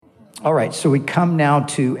All right, so we come now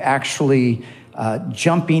to actually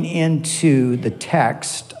jumping into the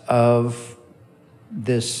text of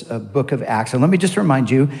this book of Acts. And let me just remind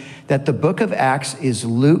you that the book of Acts is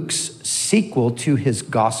Luke's sequel to his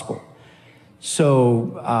gospel.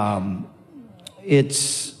 So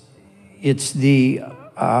it's the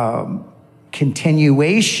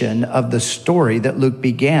continuation of the story that Luke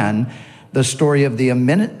began, the story of the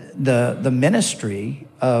ministry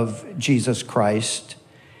of Jesus Christ,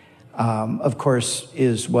 of course,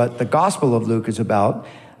 is what the Gospel of Luke is about.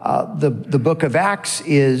 The book of Acts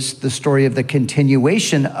is the story of the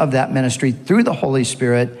continuation of that ministry through the Holy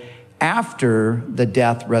Spirit after the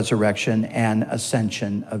death, resurrection, and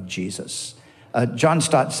ascension of Jesus. John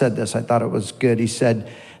Stott said this. I thought it was good. He said,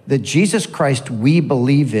 "The Jesus Christ we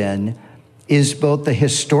believe in is both the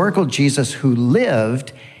historical Jesus who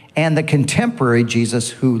lived and the contemporary Jesus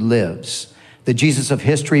who lives. The Jesus of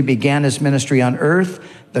history began his ministry on earth.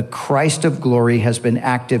 The Christ of glory has been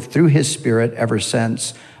active through his Spirit ever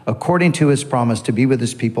since, according to his promise to be with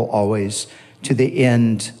his people always to the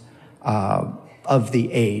end of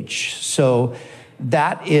the age." So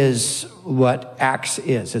that is what Acts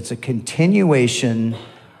is. It's a continuation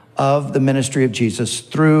of the ministry of Jesus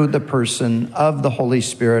through the person of the Holy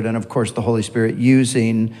Spirit, and of course the Holy Spirit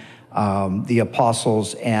using the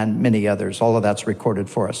apostles and many others. All of that's recorded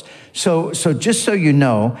for us. So just so you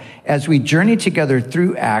know, as we journey together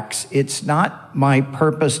through Acts, it's not my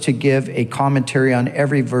purpose to give a commentary on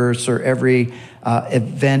every verse or every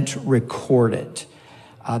event recorded.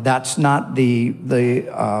 That's not the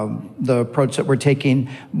approach that we're taking.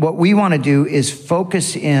 What we want to do is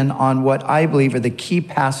focus in on what I believe are the key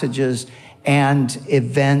passages and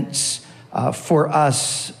events for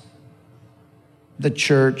us, the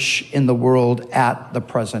church in the world at the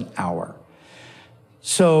present hour.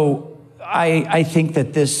 So I think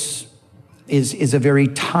that this is a very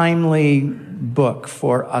timely book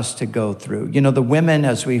for us to go through. You know, the women,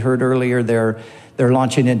 as we heard earlier, they're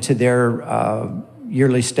launching into their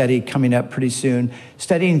yearly study coming up pretty soon,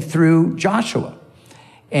 studying through Joshua.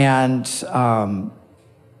 And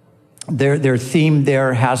their theme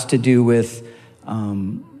there has to do with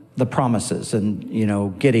the promises and, you know,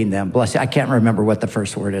 getting them. Bless you. I can't remember what the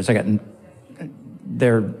first word is. They're going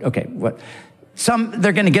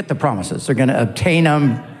to get the promises. They're going to obtain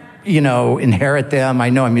them, you know, inherit them. I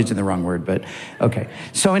know I'm using the wrong word, but okay.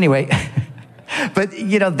 So anyway, but,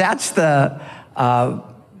 you know, that's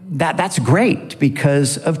that's great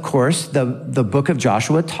because, of course, the book of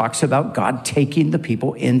Joshua talks about God taking the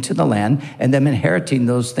people into the land and them inheriting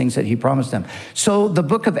those things that he promised them. So the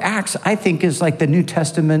book of Acts, I think, is like the New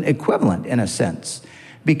Testament equivalent in a sense,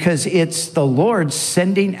 because it's the Lord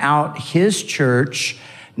sending out his church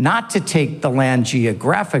not to take the land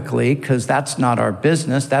geographically, because that's not our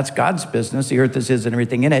business. That's God's business. The earth is his and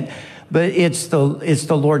everything in it. But it's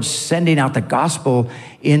the Lord sending out the gospel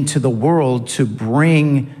into the world to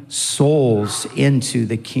bring souls into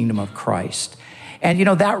the kingdom of Christ. And, you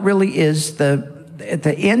know, that really is at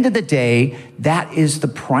the end of the day, that is the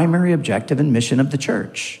primary objective and mission of the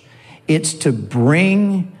church. It's to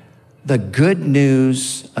bring the good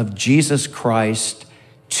news of Jesus Christ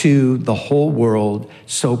to the whole world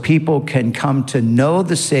so people can come to know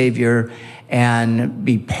the Savior and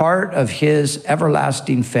be part of his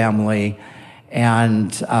everlasting family.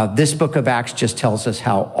 And this book of Acts just tells us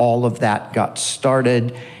how all of that got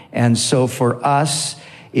started. And so for us,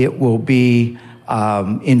 it will be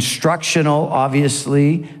instructional,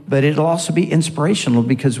 obviously, but it'll also be inspirational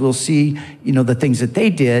because we'll see, you know, the things that they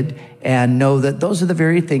did and know that those are the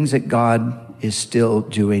very things that God is still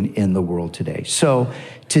doing in the world today. So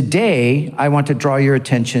today, I want to draw your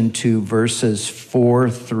attention to verses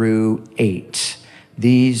 4 through 8.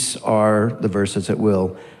 These are the verses that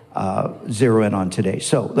we'll zero in on today.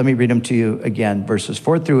 So let me read them to you again, verses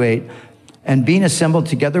 4 through 8. "And being assembled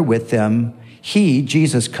together with them, he,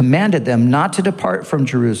 Jesus, commanded them not to depart from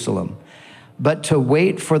Jerusalem, but to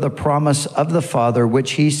wait for the promise of the Father,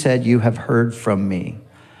 which he said, 'You have heard from me.'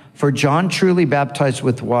 For John truly baptized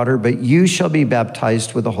with water, but you shall be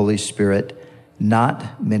baptized with the Holy Spirit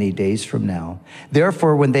not many days from now."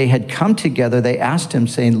 Therefore, when they had come together, they asked him,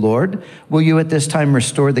 saying, "Lord, will you at this time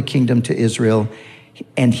restore the kingdom to Israel?"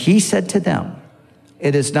 And he said to them,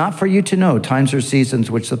 "It is not for you to know times or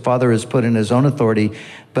seasons which the Father has put in his own authority,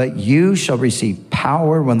 but you shall receive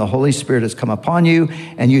power when the Holy Spirit has come upon you,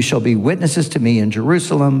 and you shall be witnesses to me in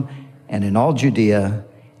Jerusalem and in all Judea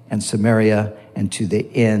and Samaria and to the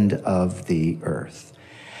end of the earth."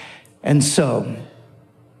 And so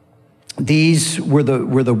these were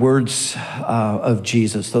the words of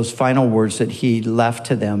Jesus, those final words that he left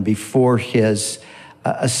to them before his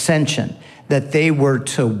ascension. that they were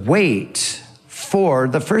to wait for,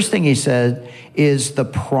 the first thing he said is the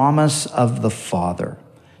promise of the Father.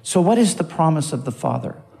 So what is the promise of the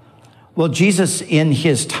Father? Well, Jesus, in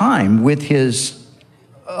his time with his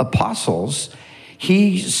apostles,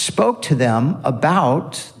 he spoke to them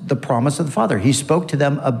about the promise of the Father. He spoke to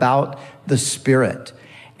them about the Spirit.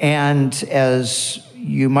 And as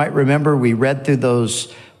you might remember, we read through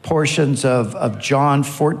those portions of John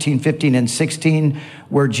 14, 15, and 16,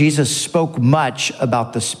 where Jesus spoke much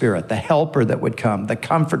about the Spirit, the helper that would come, the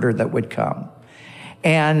comforter that would come.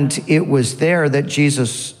 And it was there that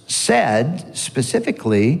Jesus said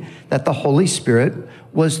specifically that the Holy Spirit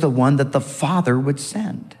was the one that the Father would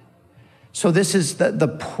send. So this is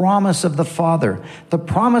the promise of the Father. The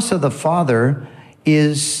promise of the Father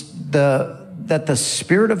is that the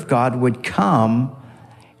Spirit of God would come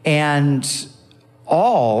and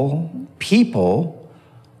all people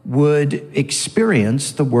would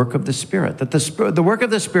experience the work of the Spirit. That the work of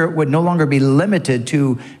the Spirit would no longer be limited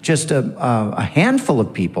to just a handful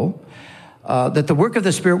of people. That the work of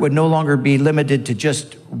the Spirit would no longer be limited to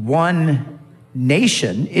just one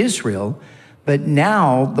nation, Israel, but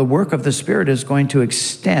now the work of the Spirit is going to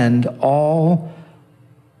extend all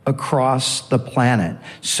across the planet.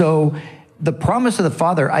 So the promise of the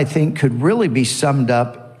Father, I think, could really be summed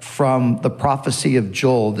up from the prophecy of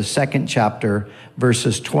Joel, the 2nd chapter,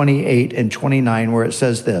 verses 28 and 29, where it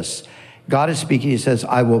says this. God is speaking, he says,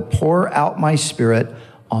 I will pour out my Spirit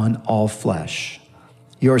on all flesh.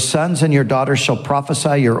 Your sons and your daughters shall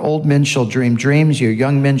prophesy, your old men shall dream dreams, your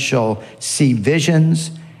young men shall see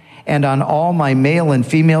visions, and on all my male and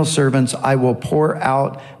female servants I will pour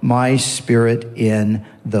out my Spirit in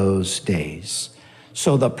those days.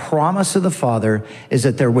 So the promise of the Father is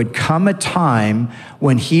that there would come a time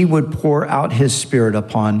when he would pour out his Spirit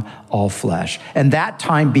upon all flesh. And that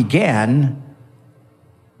time began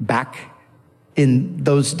back in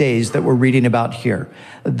those days that we're reading about here.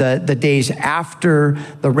 The days after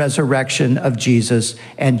the resurrection of Jesus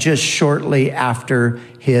and just shortly after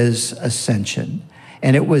his ascension.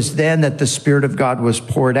 And it was then that the Spirit of God was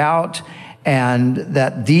poured out and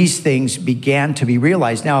that these things began to be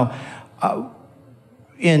realized. Now,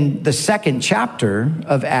 in the 2nd chapter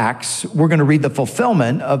of Acts, we're going to read the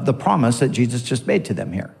fulfillment of the promise that Jesus just made to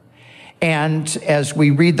them here. And as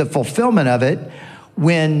we read the fulfillment of it,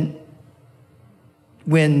 when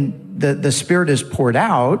the Spirit is poured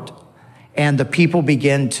out and the people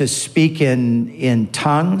begin to speak in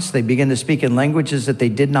tongues, they begin to speak in languages that they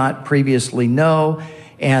did not previously know,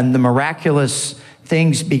 and the miraculous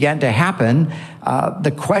things began to happen,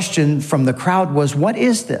 the question from the crowd was, what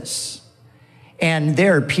is this? And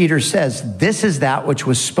there Peter says, this is that which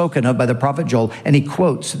was spoken of by the prophet Joel. And he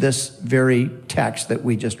quotes this very text that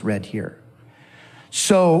we just read here.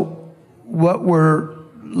 So what we're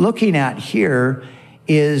looking at here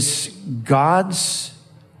is God's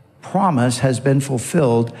promise has been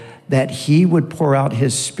fulfilled that he would pour out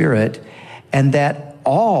his Spirit and that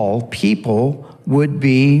all people would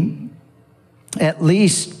be at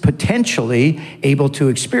least potentially able to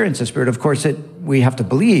experience the Spirit. Of course, we have to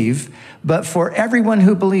believe, but for everyone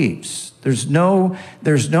who believes, there's no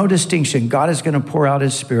distinction. God is going to pour out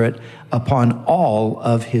his Spirit upon all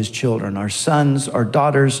of his children. Our sons, our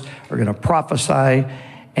daughters are going to prophesy,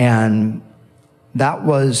 and that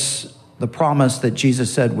was the promise that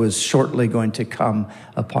Jesus said was shortly going to come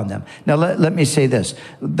upon them. Now, let me say this.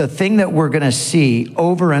 The thing that we're going to see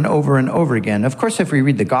over and over and over again, of course, if we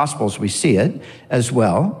read the Gospels, we see it as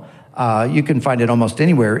well. You can find it almost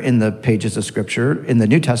anywhere in the pages of Scripture in the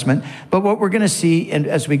New Testament. But what we're going to see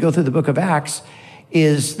as we go through the book of Acts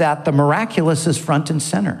is that the miraculous is front and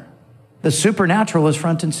center. The supernatural is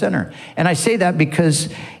front and center. And I say that because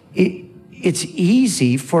it's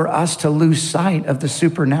easy for us to lose sight of the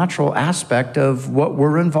supernatural aspect of what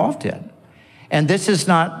we're involved in. And this is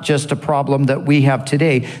not just a problem that we have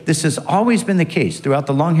today. This has always been the case throughout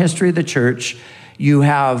the long history of the church. You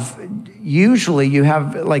have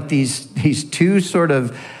like these two sort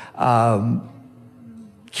of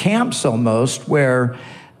camps almost where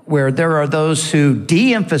there are those who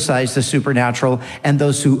de-emphasize the supernatural and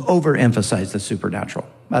those who overemphasize the supernatural.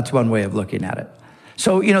 That's one way of looking at it.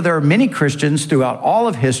 So, there are many Christians throughout all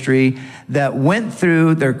of history that went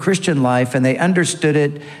through their Christian life and they understood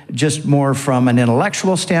it just more from an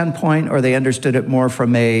intellectual standpoint, or they understood it more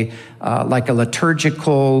from like a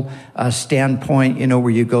liturgical standpoint, where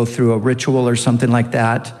you go through a ritual or something like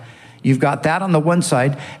that. You've got that on the one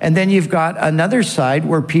side. And then you've got another side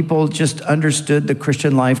where people just understood the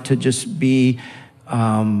Christian life to just be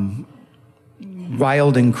wild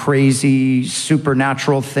and crazy,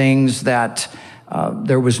 supernatural things that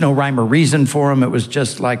There was no rhyme or reason for them. It was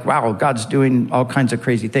just like, wow, God's doing all kinds of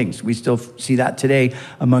crazy things. We still see that today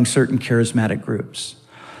among certain charismatic groups.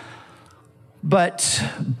 But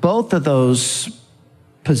both of those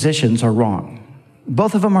positions are wrong.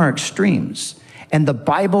 Both of them are extremes. And the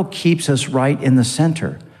Bible keeps us right in the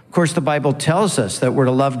center. Of course, the Bible tells us that we're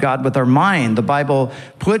to love God with our mind. The Bible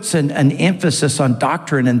puts an emphasis on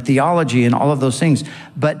doctrine and theology and all of those things,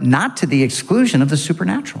 but not to the exclusion of the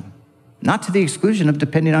supernatural. Not to the exclusion of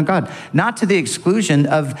depending on God. Not to the exclusion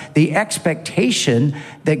of the expectation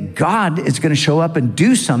that God is going to show up and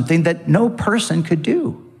do something that no person could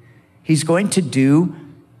do. He's going to do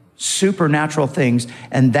supernatural things,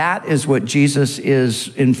 and that is what Jesus is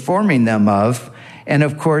informing them of. And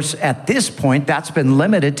of course, at this point, that's been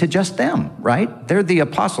limited to just them, right? They're the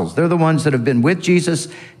apostles. They're the ones that have been with Jesus.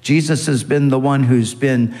 Jesus has been the one who's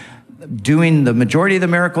been doing the majority of the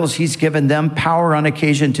miracles. He's given them power on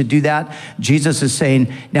occasion to do that. Jesus is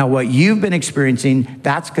saying, now what you've been experiencing,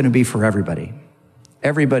 that's going to be for everybody.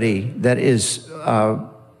 Everybody that is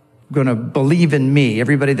going to believe in me,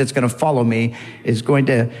 everybody that's going to follow me is going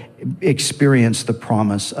to experience the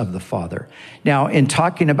promise of the Father. Now, in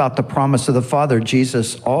talking about the promise of the Father,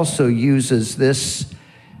 Jesus also uses this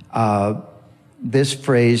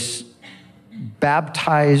phrase,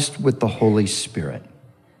 baptized with the Holy Spirit.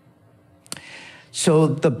 So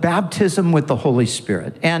the baptism with the Holy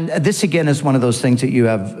Spirit. And this, again, is one of those things that you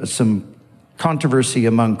have some controversy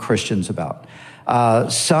among Christians about.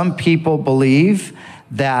 Some people believe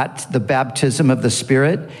that the baptism of the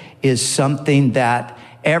Spirit is something that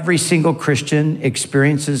every single Christian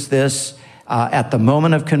experiences this at the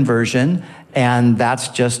moment of conversion, and it's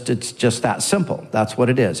just that simple. That's what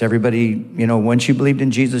it is. Everybody, once you believed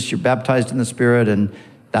in Jesus, you're baptized in the Spirit, and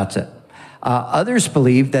that's it. Others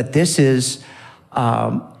believe that this is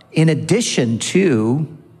in addition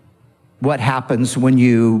to what happens when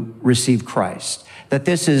you receive Christ, that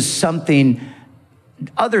this is something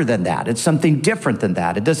other than that. It's something different than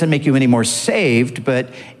that. It doesn't make you any more saved, but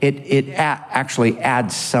it actually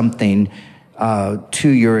adds something to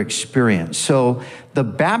your experience. So the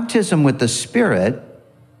baptism with the Spirit,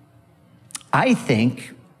 I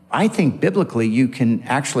think biblically you can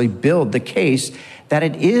actually build the case that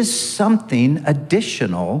it is something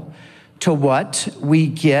additional to what we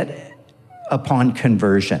get upon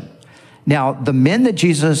conversion. Now, the men that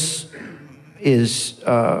Jesus is,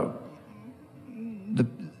 the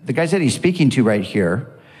guys that he's speaking to right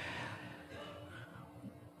here,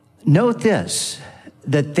 note this,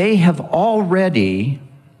 that they have already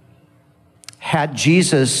had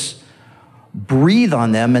Jesus breathe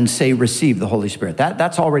on them and say, receive the Holy Spirit.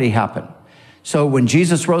 That's already happened. So when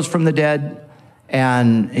Jesus rose from the dead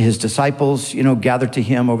and his disciples, gathered to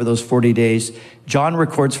him over those 40 days, John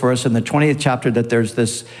records for us in the 20th chapter that there's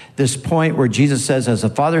this point where Jesus says, as the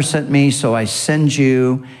Father sent me, so I send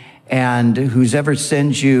you. And whoever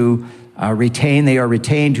sends you retain, they are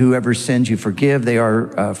retained. Whoever sends you forgive, they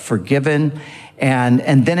are forgiven.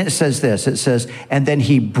 And then it says this, it says, and then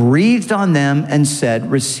he breathed on them and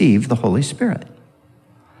said, receive the Holy Spirit.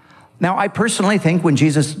 Now, I personally think when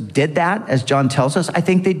Jesus did that, as John tells us, I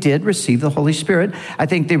think they did receive the Holy Spirit. I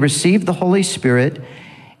think they received the Holy Spirit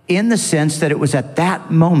in the sense that it was at that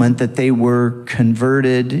moment that they were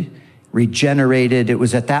converted, regenerated. It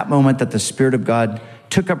was at that moment that the Spirit of God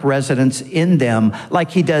took up residence in them like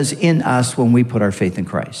he does in us when we put our faith in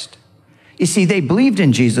Christ. You see, they believed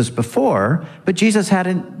in Jesus before, but Jesus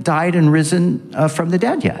hadn't died and risen from the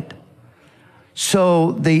dead yet.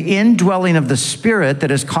 So the indwelling of the Spirit that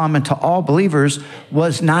is common to all believers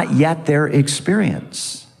was not yet their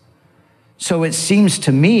experience. So it seems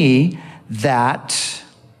to me that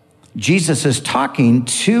Jesus is talking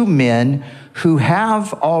to men who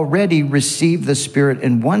have already received the Spirit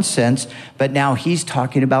in one sense, but now he's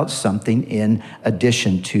talking about something in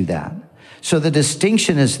addition to that. So the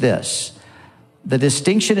distinction is this. The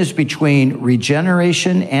distinction is between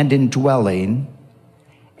regeneration and indwelling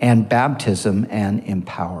and baptism and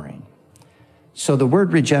empowering. So the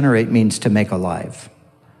word regenerate means to make alive.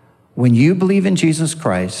 When you believe in Jesus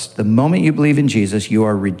Christ, the moment you believe in Jesus, you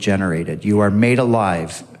are regenerated. You are made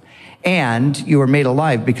alive. And you are made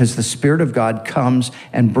alive because the Spirit of God comes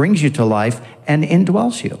and brings you to life and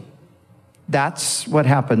indwells you. That's what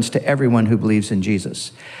happens to everyone who believes in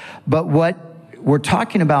Jesus. But what we're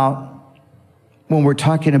talking about when we're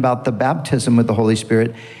talking about the baptism with the Holy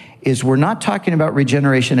Spirit is we're not talking about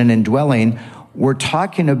regeneration and indwelling. We're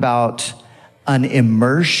talking about an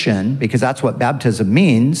immersion, because that's what baptism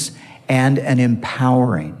means, and an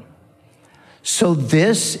empowering. So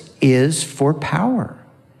this is for power.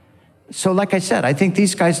 So like I said, I think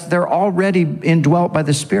these guys, they're already indwelt by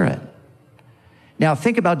the Spirit. Now,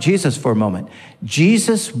 think about Jesus for a moment.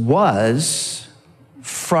 Jesus was,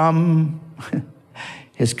 from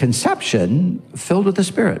his conception, filled with the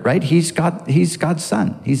Spirit, right? He's God's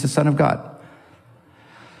son. He's the Son of God.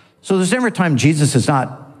 So there's never a time Jesus is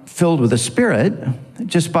not filled with the Spirit,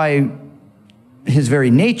 just by his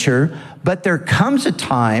very nature, but there comes a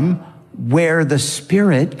time where the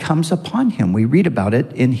Spirit comes upon him. We read about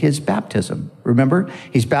it in his baptism. Remember,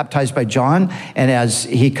 he's baptized by John, and as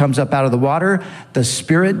he comes up out of the water, the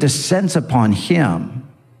Spirit descends upon him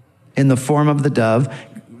in the form of the dove.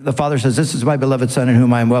 The Father says, "This is my beloved Son in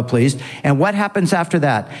whom I am well pleased." And what happens after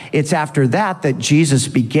that? It's after that that Jesus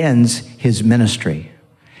begins his ministry.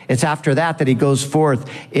 It's after that he goes forth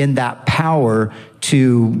in that power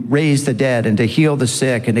to raise the dead and to heal the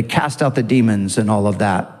sick and to cast out the demons and all of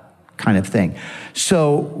that kind of thing.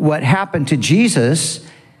 So what happened to Jesus,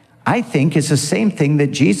 I think, is the same thing that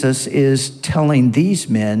Jesus is telling these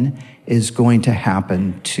men is going to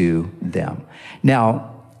happen to them. Now,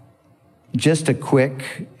 just a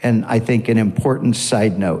quick and I think an important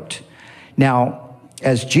side note. Now,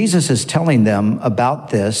 as Jesus is telling them about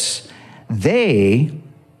this, they've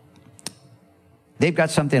got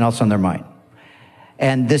something else on their mind.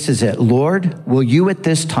 And this is it. "Lord, will you at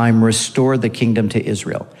this time restore the kingdom to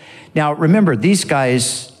Israel?" Now, remember, these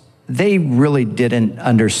guys, they really didn't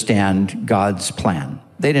understand God's plan.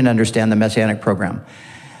 They didn't understand the Messianic program.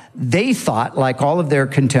 They thought, like all of their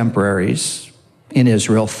contemporaries in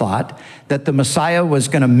Israel thought, that the Messiah was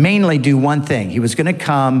going to mainly do one thing. He was going to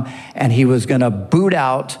come and he was going to boot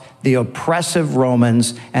out the oppressive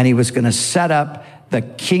Romans, and he was going to set up the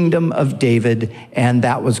kingdom of David, and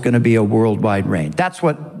that was going to be a worldwide reign. That's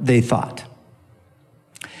what they thought.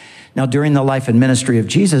 Now, during the life and ministry of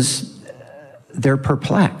Jesus, they're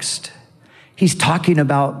perplexed. He's talking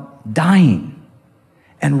about dying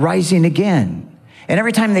and rising again. And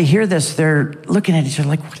every time they hear this, they're looking at each other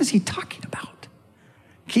like, what is he talking about?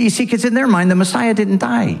 You see, because in their mind, the Messiah didn't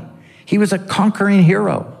die. He was a conquering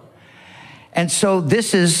hero. And so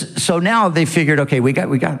now they figured, okay,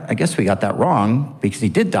 I guess we got that wrong because he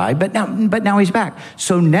did die, but now he's back.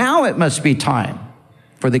 So now it must be time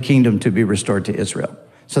for the kingdom to be restored to Israel.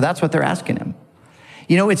 So that's what they're asking him.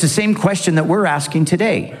 You know, it's the same question that we're asking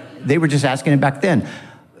today. They were just asking it back then.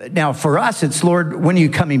 Now, for us, it's, "Lord, when are you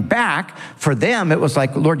coming back?" For them, it was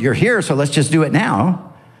like, "Lord, you're here, so let's just do it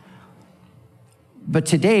now." But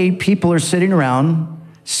today, people are sitting around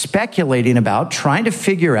speculating about, trying to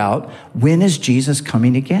figure out, when is Jesus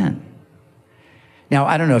coming again? Now,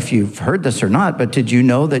 I don't know if you've heard this or not, but did you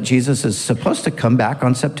know that Jesus is supposed to come back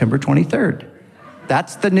on September 23rd?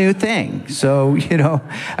 That's the new thing. So,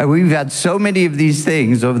 we've had so many of these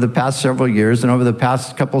things over the past several years, and over the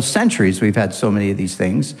past couple centuries, we've had so many of these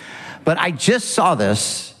things. But I just saw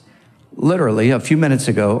this literally a few minutes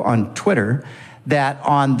ago on Twitter, that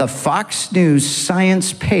on the Fox News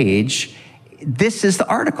science page, this is the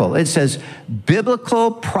article. It says,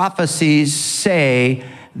 "Biblical prophecies say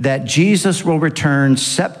that Jesus will return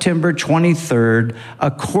September 23rd,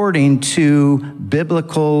 according to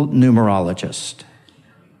biblical numerologists."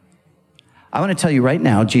 I want to tell you right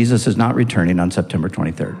now, Jesus is not returning on September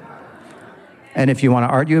 23rd. And if you want to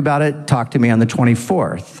argue about it, talk to me on the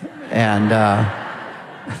 24th. And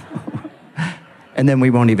and then we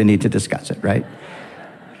won't even need to discuss it, right?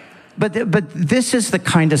 But this is the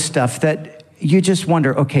kind of stuff that you just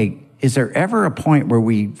wonder, okay, is there ever a point where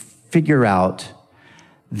we figure out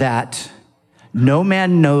that no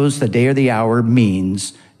man knows the day or the hour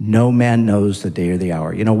means no man knows the day or the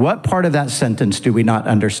hour? You know, what part of that sentence do we not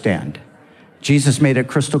understand? Jesus made it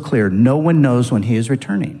crystal clear. No one knows when he is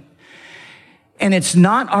returning. And it's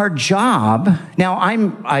not our job. Now,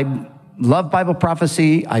 I love Bible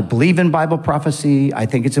prophecy. I believe in Bible prophecy. I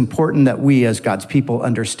think it's important that we as God's people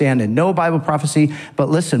understand and know Bible prophecy.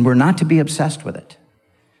 But listen, we're not to be obsessed with it,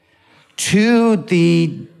 to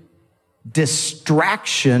the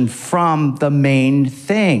distraction from the main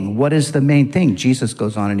thing. What is the main thing? Jesus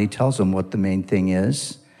goes on and he tells them what the main thing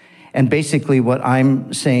is. And basically what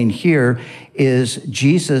I'm saying here is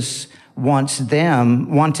Jesus wanted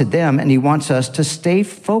them, and he wants us to stay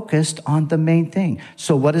focused on the main thing.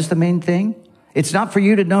 So what is the main thing? It's not for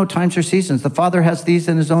you to know times or seasons. The Father has these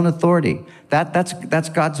in his own authority. That's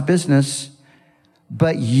God's business.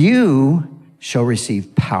 But you shall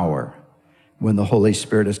receive power when the Holy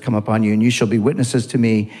Spirit has come upon you, and you shall be witnesses to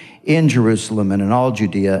me in Jerusalem and in all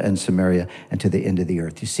Judea and Samaria and to the end of the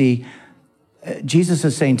earth. You see, Jesus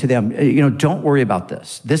is saying to them, don't worry about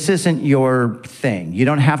this. This isn't your thing. You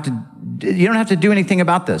don't have to do anything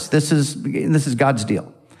about this. This is God's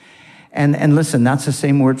deal. And listen, that's the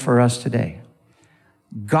same word for us today.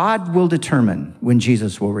 God will determine when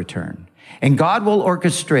Jesus will return. And God will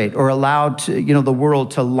orchestrate or allow the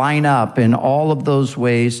world to line up in all of those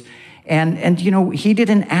ways. And he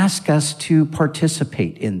didn't ask us to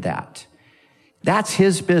participate in that. That's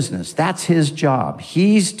his business. That's his job.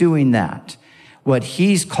 He's doing that. What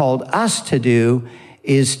he's called us to do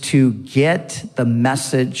is to get the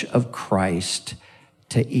message of Christ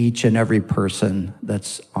to each and every person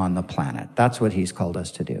that's on the planet. That's what he's called us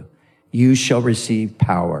to do. You shall receive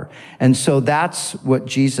power. And so that's what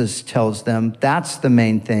Jesus tells them. That's the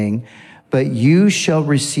main thing. But you shall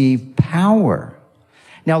receive power.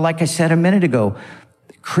 Now, like I said a minute ago,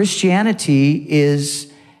 Christianity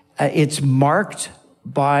it's marked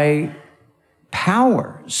by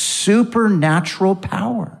power, supernatural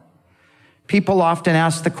power. People often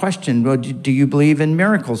ask the question, well, do you believe in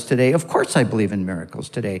miracles today? Of course I believe in miracles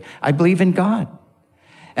today. I believe in God.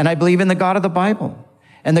 And I believe in the God of the Bible.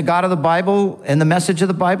 And the God of the Bible and the message of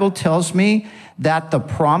the Bible tells me that the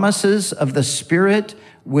promises of the Spirit,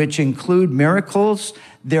 which include miracles,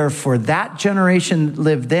 they're for that generation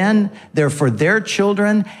lived then, they're for their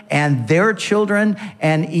children,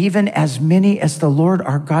 and even as many as the Lord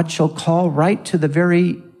our God shall call, right to the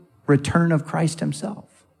very return of Christ himself.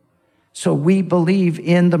 So we believe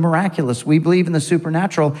in the miraculous. We believe in the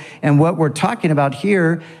supernatural. And what we're talking about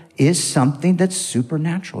here is something that's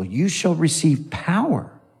supernatural. You shall receive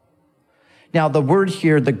power. Now, the word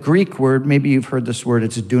here, the Greek word, maybe you've heard this word,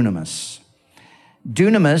 it's dunamis.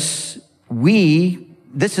 Dunamis,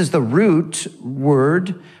 this is the root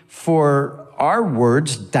word for our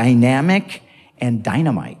words, dynamic and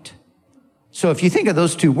dynamite. So if you think of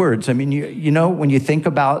those two words, I mean, when you think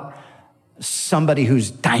about somebody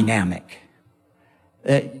who's dynamic,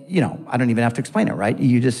 I don't even have to explain it, right?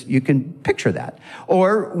 You can picture that.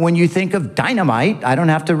 Or when you think of dynamite, I don't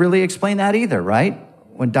have to really explain that either, right?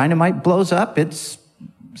 When dynamite blows up,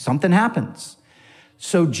 something happens.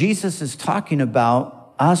 So Jesus is talking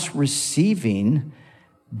about us receiving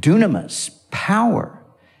dunamis, power.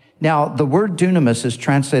 Now, the word dunamis is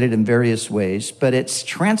translated in various ways, but it's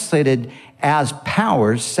translated as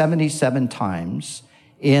power 77 times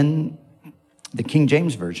in the King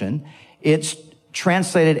James Version. It's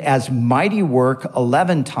translated as mighty work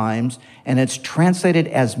 11 times, and it's translated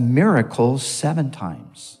as miracles 7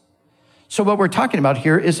 times. So what we're talking about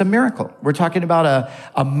here is a miracle. We're talking about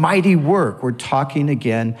a mighty work. We're talking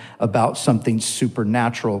again about something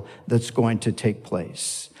supernatural that's going to take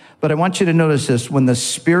place. But I want you to notice this. When the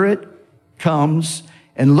Spirit comes,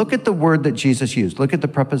 and look at the word that Jesus used. Look at the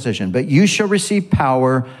preposition. But you shall receive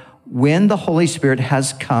power when the Holy Spirit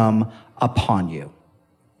has come upon you.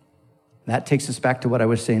 That takes us back to what I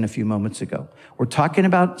was saying a few moments ago. We're talking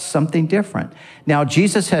about something different. Now,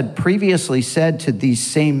 Jesus had previously said to these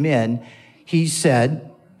same men, he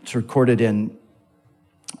said, it's recorded in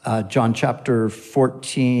John chapter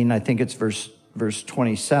 14, I think it's verse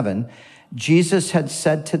 27. Jesus had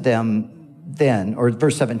said to them then, or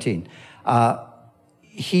verse 17,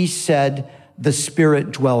 he said, the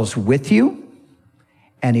Spirit dwells with you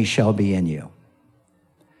and he shall be in you.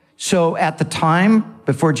 So at the time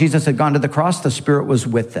before Jesus had gone to the cross, the Spirit was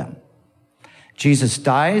with them. Jesus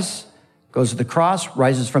dies, goes to the cross,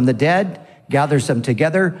 rises from the dead, gathers them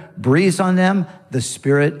together, breathes on them. The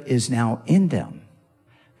Spirit is now in them.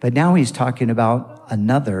 But now he's talking about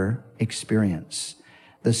another experience.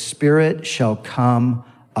 The Spirit shall come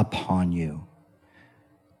upon you.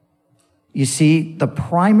 You see, the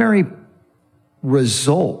primary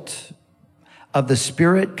result of the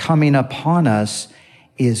Spirit coming upon us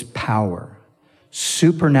is power,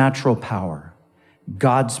 supernatural power,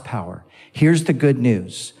 God's power. Here's the good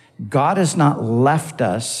news. God has not left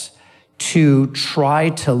us to try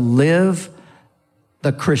to live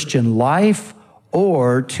the Christian life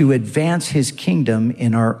or to advance his kingdom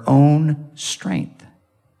in our own strength.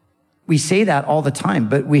 We say that all the time,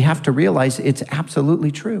 but we have to realize it's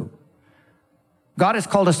absolutely true. God has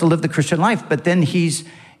called us to live the Christian life, but then he's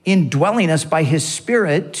indwelling us by his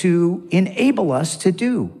Spirit to enable us to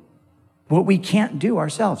do what we can't do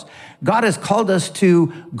ourselves. God has called us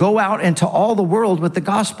to go out into all the world with the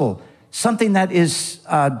gospel, something that is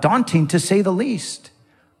daunting to say the least.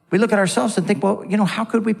 We look at ourselves and think, well, how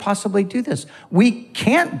could we possibly do this? We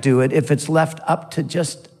can't do it if it's left up to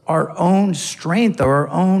just our own strength or our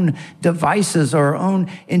own devices or our own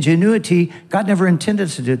ingenuity. God never intended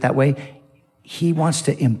us to do it that way. He wants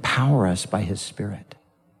to empower us by his Spirit.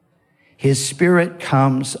 His Spirit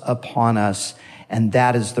comes upon us, and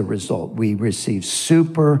that is the result. We receive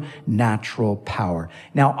supernatural power.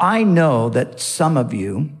 Now, I know that some of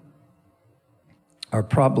you are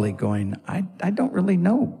probably going, I don't really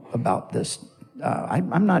know about this.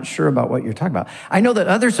 I'm not sure about what you're talking about. I know that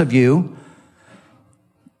others of you,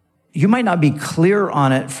 you might not be clear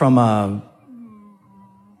on it from a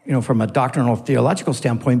doctrinal theological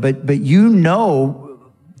standpoint, but you know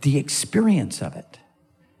the experience of it.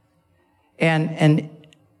 And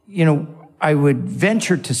I would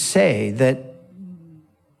venture to say that,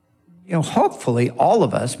 hopefully all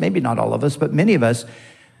of us, maybe not all of us, but many of us,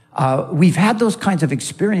 we've had those kinds of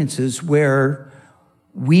experiences where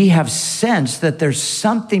we have sensed that there's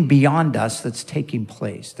something beyond us that's taking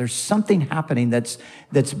place. There's something happening that's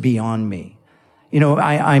beyond me.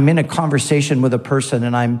 I'm in a conversation with a person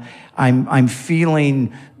and I'm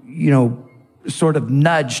feeling, sort of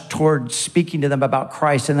nudged toward speaking to them about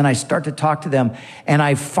Christ. And then I start to talk to them and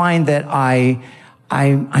I find that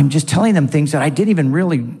I'm just telling them things that I didn't even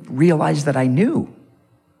really realize that I knew.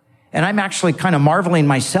 And I'm actually kind of marveling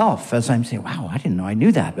myself as I'm saying, wow, I didn't know I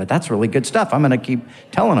knew that, but that's really good stuff. I'm going to keep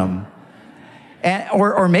telling them.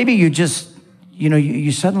 Or maybe you just,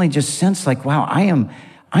 you suddenly just sense like, wow,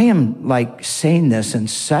 I am like saying this in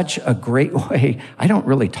such a great way. I don't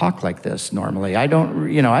really talk like this normally. I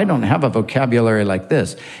don't have a vocabulary like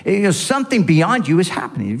this. Something beyond you is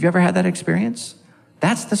happening. Have you ever had that experience?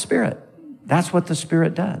 That's the Spirit. That's what the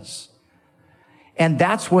Spirit does. And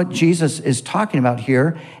that's what Jesus is talking about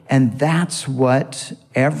here. And that's what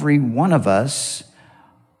every one of us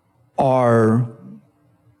are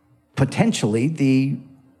potentially the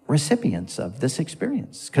recipients of this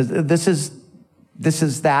experience. Because this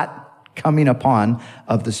is that coming upon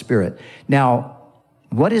of the Spirit. Now,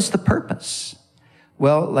 what is the purpose?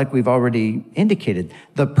 Well, like we've already indicated,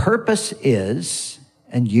 the purpose is,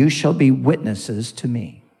 and you shall be witnesses to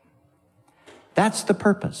me. That's the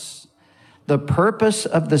purpose. The purpose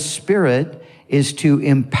of the Spirit is to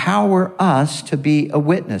empower us to be a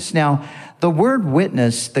witness. Now, the word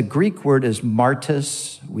witness, the Greek word is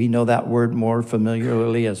martys. We know that word more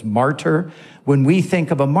familiarly as martyr. When we think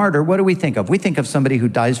of a martyr, what do we think of? We think of somebody who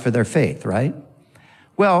dies for their faith, right?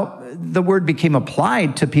 Well, the word became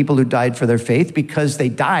applied to people who died for their faith because they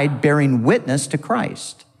died bearing witness to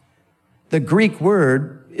Christ. The Greek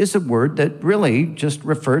word is a word that really just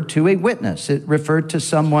referred to a witness. It referred to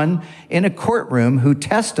someone in a courtroom who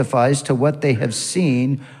testifies to what they have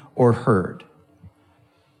seen or heard.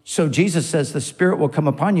 So Jesus says the Spirit will come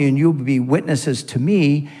upon you and you will be witnesses to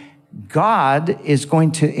me. God is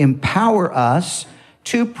going to empower us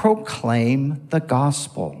to proclaim the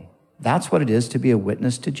gospel. That's what it is to be a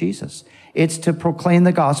witness to Jesus. It's to proclaim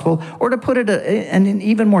the gospel, or to put it in an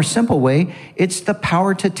even more simple way, it's the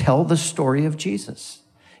power to tell the story of Jesus.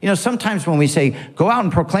 Sometimes when we say, go out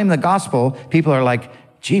and proclaim the gospel, people are like,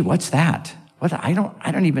 gee, what's that?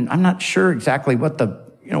 I'm not sure exactly what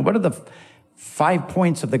are the 5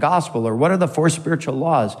 points of the gospel, or what are the 4 spiritual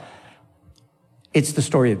laws? It's the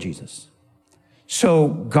story of Jesus. So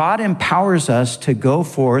God empowers us to go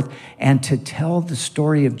forth and to tell the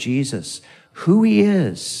story of Jesus, who he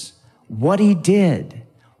is, what he did,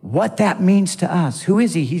 what that means to us. Who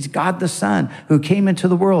is he? He's God the Son who came into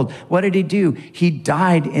the world. What did he do? He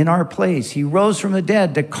died in our place. He rose from the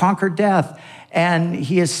dead to conquer death, and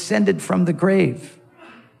he ascended from the grave.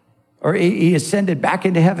 Or he ascended back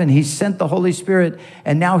into heaven. He sent the Holy Spirit,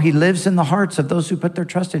 and now he lives in the hearts of those who put their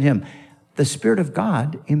trust in him. The Spirit of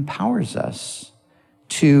God empowers us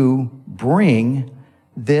to bring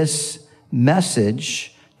this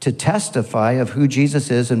message, to testify of who Jesus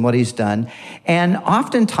is and what he's done. And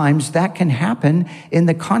oftentimes that can happen in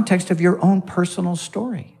the context of your own personal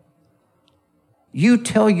story. You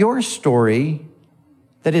tell your story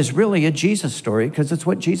that is really a Jesus story because it's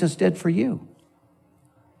what Jesus did for you.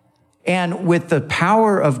 And with the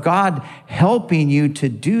power of God helping you to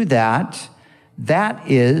do that, that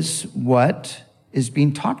is what is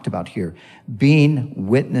being talked about here, being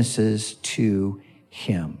witnesses to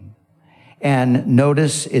him. And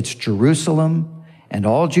notice it's Jerusalem and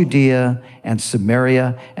all Judea and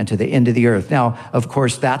Samaria and to the end of the earth. Now, of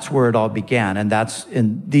course, that's where it all began. And that's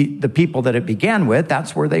in the people that it began with,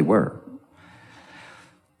 that's where they were.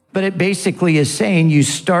 But it basically is saying you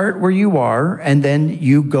start where you are and then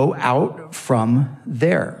you go out from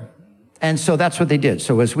there. And so that's what they did.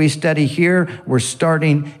 So as we study here, we're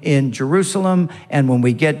starting in Jerusalem. And when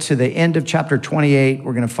we get to the end of chapter 28,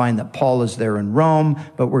 we're going to find that Paul is there in Rome.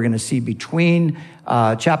 But we're going to see between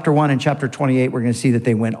chapter 1 and chapter 28, we're going to see that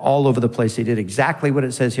they went all over the place. They did exactly what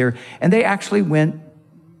it says here. And they actually went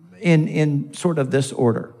in sort of this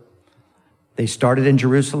order. They started in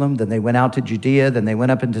Jerusalem, then they went out to Judea, then they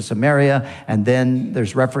went up into Samaria, and then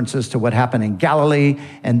there's references to what happened in Galilee,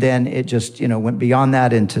 and then it just, went beyond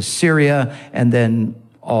that into Syria, and then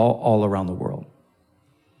all around the world.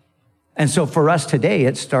 And so for us today,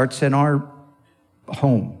 it starts in our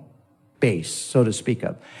home. base, so to speak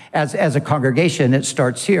of. As a congregation, it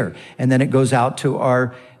starts here, and then it goes out to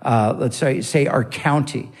our, let's say our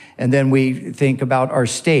county, and then we think about our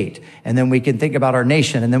state, and then we can think about our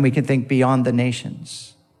nation, and then we can think beyond the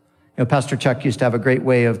nations. You know, Pastor Chuck used to have a great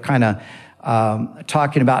way of kind of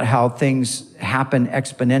talking about how things happen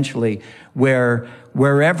exponentially, where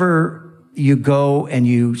wherever you go and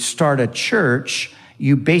you start a church,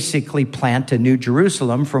 you basically plant a new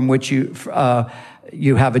Jerusalem from which you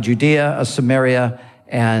have a Judea, a Samaria,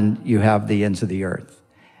 and you have the ends of the earth.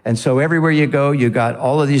 And so everywhere you go, you got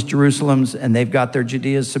all of these Jerusalems, and they've got their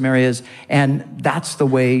Judeas, Samarias, and that's the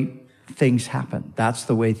way things happen. That's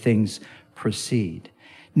the way things proceed.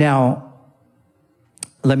 Now,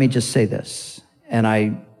 let me just say this, and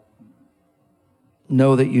I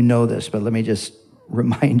know that you know this, but let me just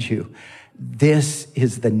remind you, this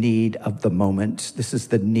is the need of the moment. This is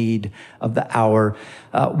the need of the hour.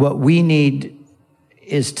 What we need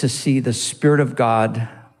is to see the Spirit of God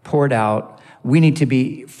poured out. We need to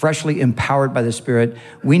be freshly empowered by the Spirit.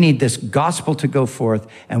 We need this gospel to go forth,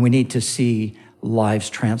 and we need to see lives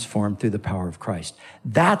transformed through the power of Christ.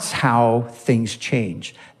 That's how things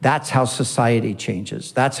change. That's how society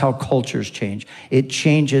changes. That's how cultures change. It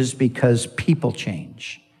changes because people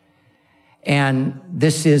change. And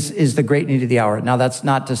this is the great need of the hour. Now, that's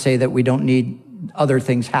not to say that we don't need other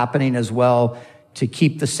things happening as well to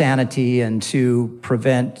keep the sanity and to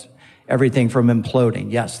prevent everything from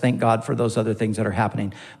imploding. Yes, thank God for those other things that are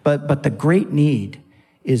happening. But the great need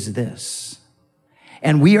is this.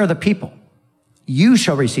 And we are the people. You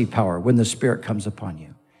shall receive power when the Spirit comes upon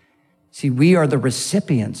you. See, we are the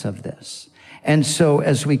recipients of this. And so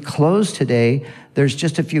as we close today, there's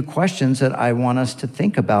just a few questions that I want us to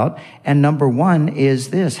think about. And number one is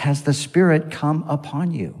this: has the Spirit come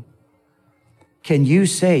upon you? Can you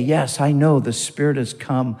say, yes, I know the Spirit has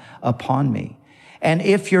come upon me? And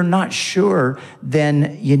if you're not sure,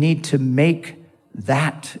 then you need to make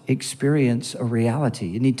that experience a reality.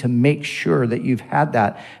 You need to make sure that you've had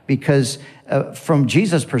that, because from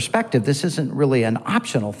Jesus' perspective, this isn't really an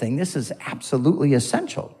optional thing. This is absolutely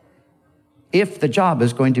essential if the job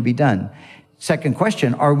is going to be done. Second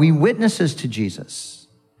question, are we witnesses to Jesus?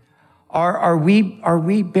 Are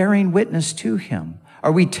we bearing witness to him?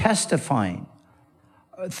 Are we testifying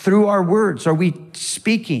through our words? Are we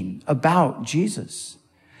speaking about Jesus?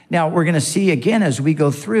 Now, we're going to see again as we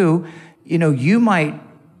go through, you might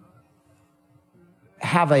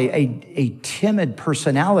have a timid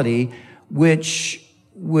personality, which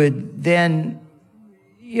would then,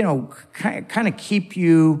 kind of keep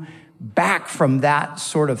you back from that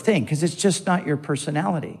sort of thing, because it's just not your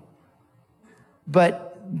personality.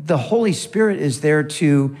 But the Holy Spirit is there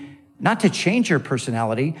to, not to change your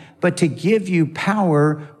personality, but to give you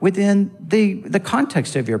power within the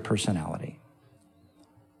context of your personality.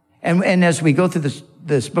 And as we go through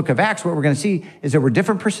this book of Acts, what we're going to see is there were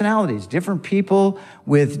different personalities, different people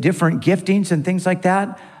with different giftings and things like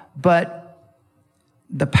that. But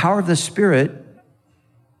the power of the Spirit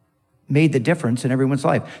made the difference in everyone's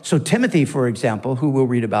life. So Timothy, for example, who we'll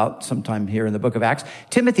read about sometime here in the book of Acts,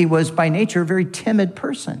 Timothy was by nature a very timid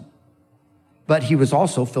person, but he was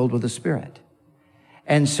also filled with the Spirit.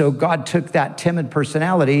 And so God took that timid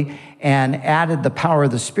personality and added the power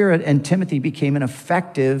of the Spirit, and Timothy became an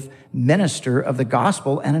effective minister of the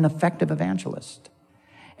gospel and an effective evangelist.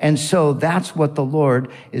 And so that's what the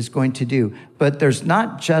Lord is going to do. But there's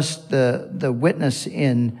not just the witness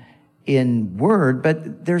in word,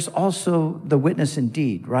 but there's also the witness in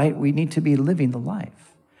deed, right? We need to be living the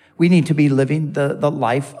life. We need to be living the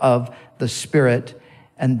life of the Spirit.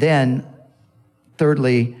 And then,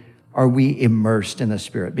 thirdly, are we immersed in the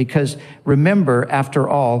Spirit? Because remember, after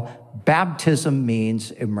all, baptism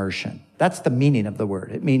means immersion. That's the meaning of the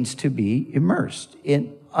word. It means to be immersed.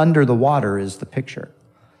 Under the water is the picture.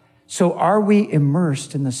 So are we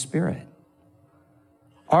immersed in the Spirit?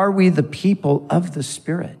 Are we the people of the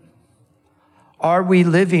Spirit? Are we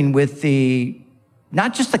living with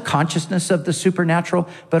not just the consciousness of the supernatural,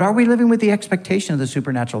 but are we living with the expectation of the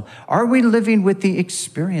supernatural? Are we living with the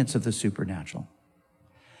experience of the supernatural?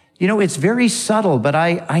 It's very subtle, but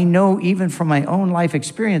I know even from my own life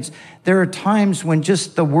experience, there are times when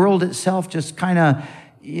just the world itself just kind of,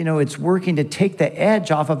 it's working to take the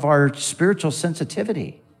edge off of our spiritual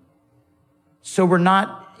sensitivity. So we're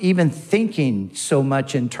not even thinking so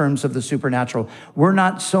much in terms of the supernatural. We're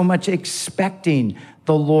not so much expecting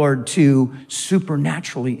the Lord to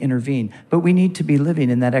supernaturally intervene, but we need to be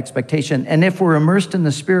living in that expectation. And if we're immersed in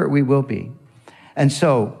the Spirit, we will be. And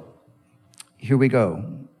so here we go.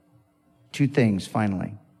 Two things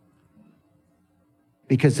finally,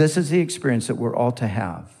 because this is the experience that we're all to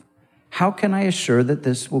have. How can I assure that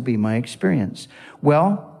this will be my experience?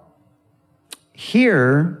 Well,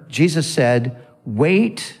 here, Jesus said,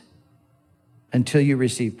 wait until you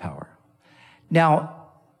receive power. Now,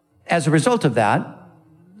 as a result of that,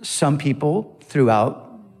 some people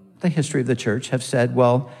throughout the history of the church have said,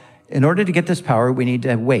 well, in order to get this power, we need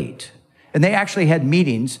to wait. And they actually had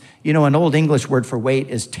meetings. You know, an old English word for wait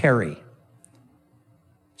is tarry.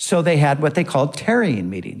 So they had what they called tarrying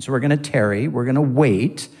meetings. We're going to tarry. We're going to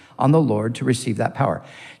wait on the Lord to receive that power.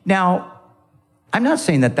 Now, I'm not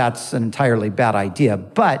saying that that's an entirely bad idea,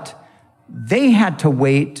 but they had to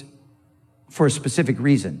wait for a specific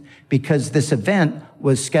reason, because this event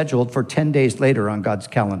was scheduled for 10 days later on God's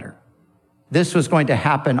calendar. This was going to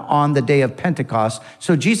happen on the day of Pentecost.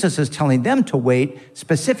 So Jesus is telling them to wait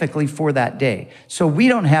specifically for that day. So we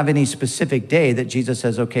don't have any specific day that Jesus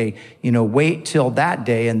says, okay, wait till that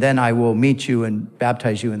day and then I will meet you and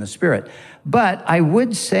baptize you in the Spirit. But I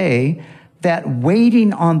would say that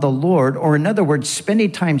waiting on the Lord, or in other words,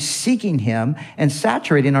 spending time seeking him and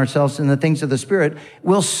saturating ourselves in the things of the Spirit,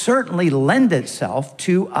 will certainly lend itself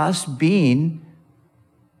to us being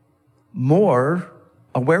more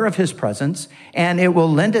aware of his presence, and it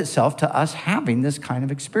will lend itself to us having this kind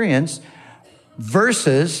of experience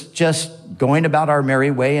versus just going about our merry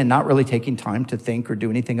way and not really taking time to think or do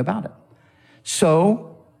anything about it.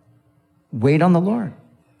 So wait on the Lord.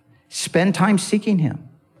 Spend time seeking him.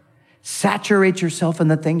 Saturate yourself in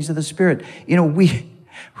the things of the Spirit.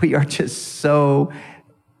 We are just so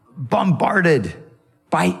bombarded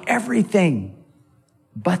by everything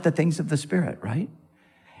but the things of the Spirit, right?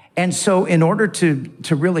 And so in order to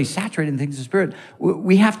really saturate in things of the Spirit,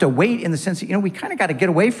 we have to wait in the sense that, we kind of got to get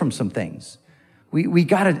away from some things. We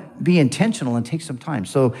got to be intentional and take some time.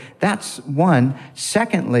 So that's one.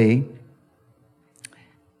 Secondly,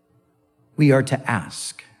 we are to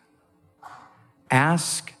ask.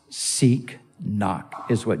 Ask, seek, knock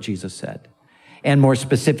is what Jesus said. And more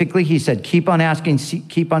specifically, he said, keep on asking,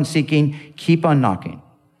 keep on seeking, keep on knocking.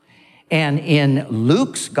 And in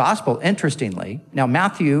Luke's gospel, interestingly, now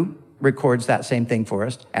Matthew records that same thing for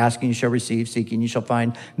us. Asking you shall receive, seeking you shall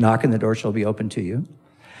find, knocking the door shall be open to you.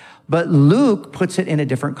 But Luke puts it in a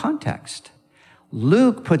different context.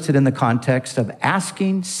 Luke puts it in the context of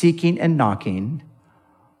asking, seeking, and knocking,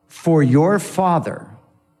 for your Father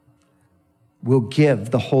will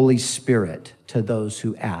give the Holy Spirit to those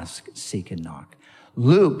who ask, seek, and knock.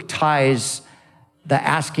 Luke ties the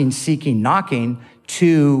asking, seeking, knocking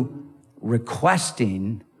to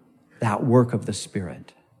requesting that work of the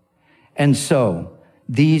Spirit. And so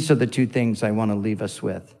these are the two things I want to leave us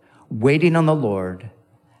with. Waiting on the Lord,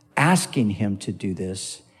 asking him to do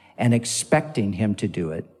this, and expecting him to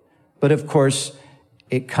do it. But of course,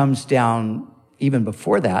 it comes down even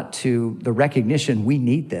before that to the recognition we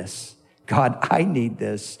need this. God, I need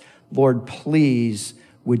this. Lord, please,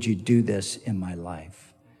 would you do this in my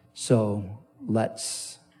life? So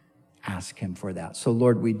let's ask him for that. So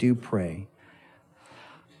Lord, we do pray,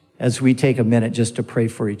 as we take a minute just to pray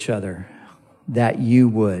for each other, that you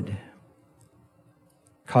would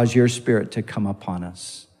cause your Spirit to come upon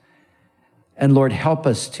us. And Lord, help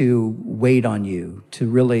us to wait on you, to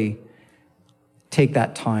really take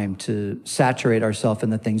that time to saturate ourselves in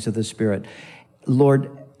the things of the Spirit.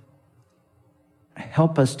 Lord,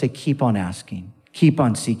 help us to keep on asking, keep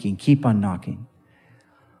on seeking, keep on knocking.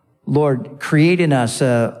 Lord, create in us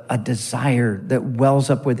a desire that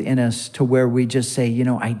wells up within us to where we just say,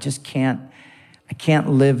 I can't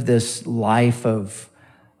live this life of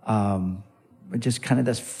just kind of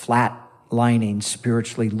this flat lining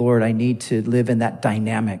spiritually. Lord, I need to live in that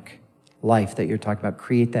dynamic life that you're talking about.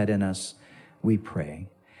 Create that in us, we pray.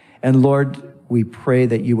 And Lord, we pray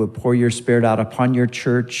that you would pour your Spirit out upon your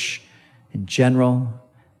church in general.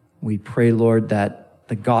 We pray, Lord, that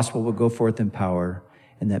the gospel will go forth in power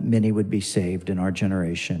and that many would be saved in our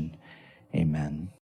generation. Amen.